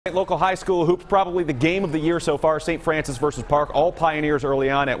Local high school hoops, probably the game of the year so far. St. Francis versus Park. All Pioneers early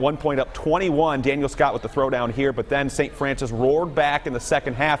on, at one point up 21. Daniel Scott with the throwdown here, but then St. Francis roared back in the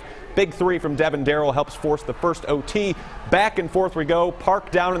second half. Big three from Devin Darrell helps force the first OT. Back and forth we go.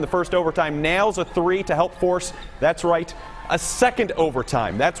 Park down in the first overtime, nails a three to help force, that's right, a second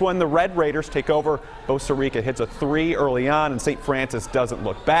overtime. That's when the Red Raiders take over. Bo Sarica hits a three early on, and St. Francis doesn't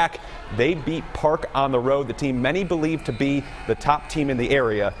look back. They beat Park on the road, the team many believe to be the top team in the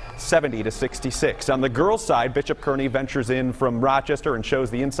area, 70-66. On the girls' side, Bishop Kearney ventures in from Rochester and shows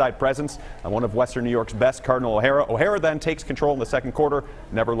the inside presence on one of Western New York's best, Cardinal O'Hara. O'Hara then takes control in the second quarter,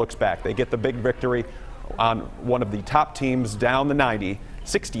 never looks back. They get the big victory on one of the top teams down the 90,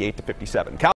 68-57.